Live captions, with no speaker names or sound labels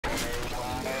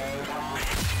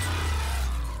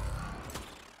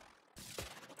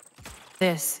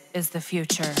This is the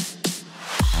future.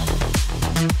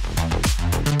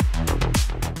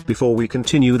 Before we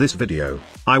continue this video,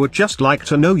 I would just like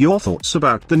to know your thoughts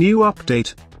about the new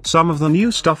update. Some of the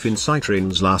new stuff in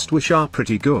Citrin's Last Wish are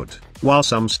pretty good, while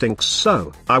some stinks,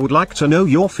 so I would like to know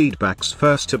your feedbacks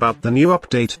first about the new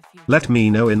update. Let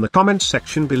me know in the comments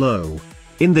section below.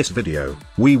 In this video,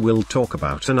 we will talk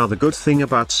about another good thing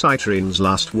about Citrin's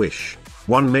Last Wish.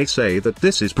 One may say that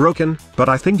this is broken, but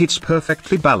I think it's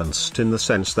perfectly balanced in the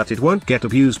sense that it won't get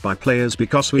abused by players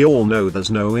because we all know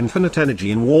there's no infinite energy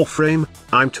in Warframe.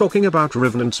 I'm talking about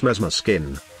Revenant's Mesmer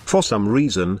skin. For some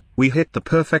reason, we hit the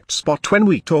perfect spot when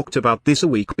we talked about this a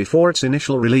week before its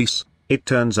initial release. It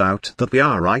turns out that we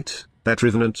are right, that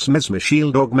Revenant's Mesmer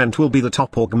shield augment will be the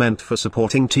top augment for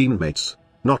supporting teammates.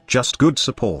 Not just good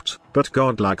support, but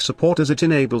godlike support, as it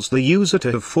enables the user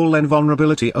to have full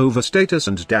invulnerability over status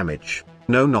and damage,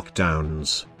 no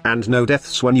knockdowns, and no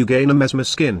deaths when you gain a Mesmer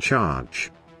skin charge.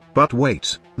 But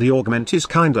wait, the augment is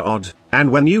kinda odd,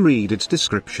 and when you read its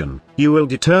description, you will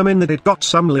determine that it got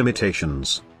some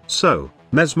limitations. So,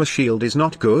 Mesmer shield is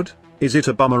not good? Is it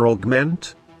a bummer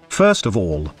augment? First of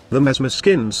all, the Mesmer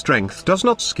skin strength does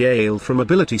not scale from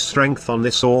ability strength on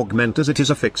this augment, as it is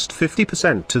a fixed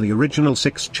 50% to the original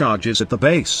 6 charges at the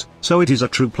base, so it is a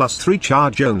true +3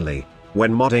 charge only.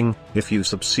 When modding, if you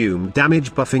subsume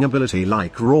damage buffing ability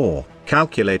like Raw,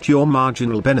 calculate your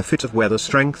marginal benefit of whether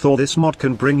strength or this mod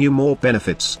can bring you more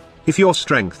benefits. If your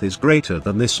strength is greater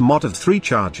than this mod of 3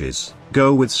 charges,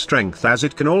 go with strength, as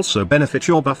it can also benefit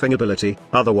your buffing ability.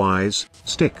 Otherwise,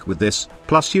 stick with this,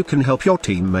 plus you can help your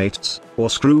teammates, or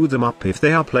screw them up if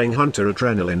they are playing Hunter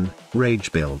Adrenaline,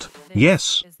 Rage build.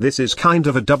 Yes, this is kind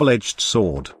of a double-edged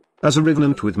sword. As a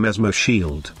Revenant with Mesmer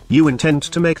shield, you intend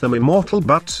to make them immortal,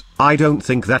 but I don't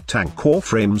think that tank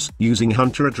Warframes using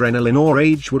Hunter Adrenaline or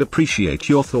Rage would appreciate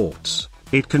your thoughts.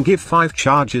 It can give 5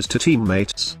 charges to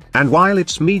teammates, and while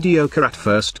it's mediocre at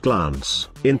first glance,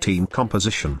 in team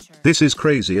composition, this is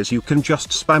crazy, as you can just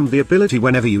spam the ability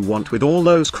whenever you want with all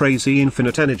those crazy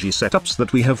infinite energy setups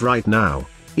that we have right now.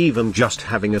 Even just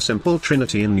having a simple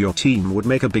trinity in your team would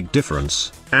make a big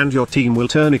difference, and your team will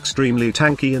turn extremely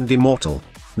tanky and immortal.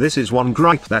 This is one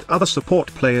gripe that other support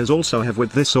players also have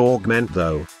with this augment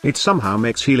though. It somehow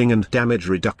makes healing and damage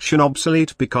reduction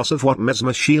obsolete because of what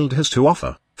Mesmer shield has to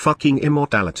offer. Fucking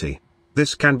immortality.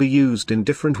 This can be used in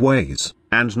different ways,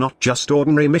 and not just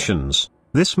ordinary missions.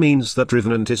 This means that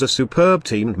Revenant is a superb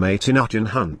teammate in Archon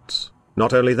hunts.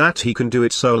 Not only that, he can do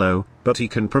it solo, but he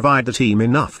can provide the team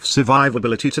enough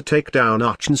survivability to take down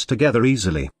Archons together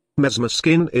easily. Mesmer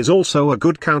skin is also a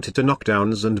good counter to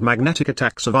knockdowns and magnetic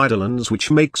attacks of Eidolons, which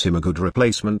makes him a good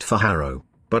replacement for Harrow.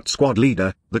 But squad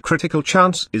leader, the critical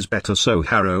chance is better, so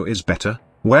Harrow is better.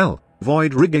 Well,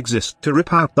 Void Rig exists to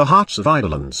rip out the hearts of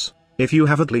Eidolons. If you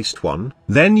have at least one,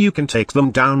 then you can take them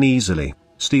down easily.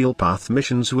 Steel Path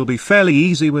missions will be fairly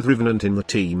easy with Revenant in the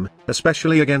team,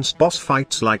 especially against boss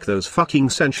fights like those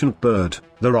fucking sentient bird,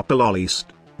 the Obsolete.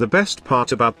 The best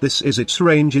part about this is its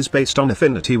range is based on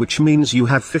affinity, which means you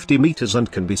have 50 meters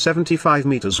and can be 75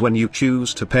 meters when you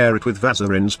choose to pair it with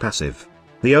Vazarin's passive.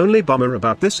 The only bummer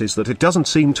about this is that it doesn't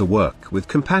seem to work with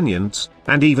companions,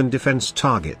 and even defense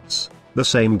targets. The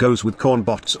same goes with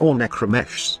Cornbots or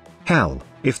Necromeshs. Hell,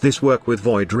 if this worked with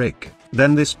Void Rig,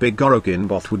 then this big Orokin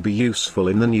bot would be useful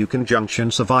in the new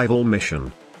Conjunction survival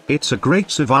mission. It's a great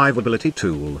survivability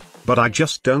tool, but I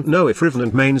just don't know if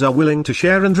Revenant mains are willing to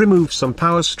share and remove some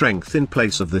power strength in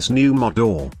place of this new mod,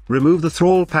 or remove the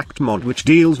Thrall Pact mod, which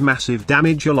deals massive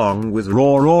damage along with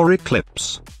Raw or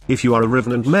Eclipse. If you are a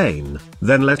Revenant main,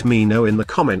 then let me know in the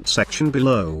comment section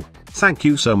below. Thank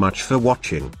you so much for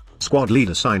watching. Squad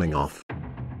leader signing off.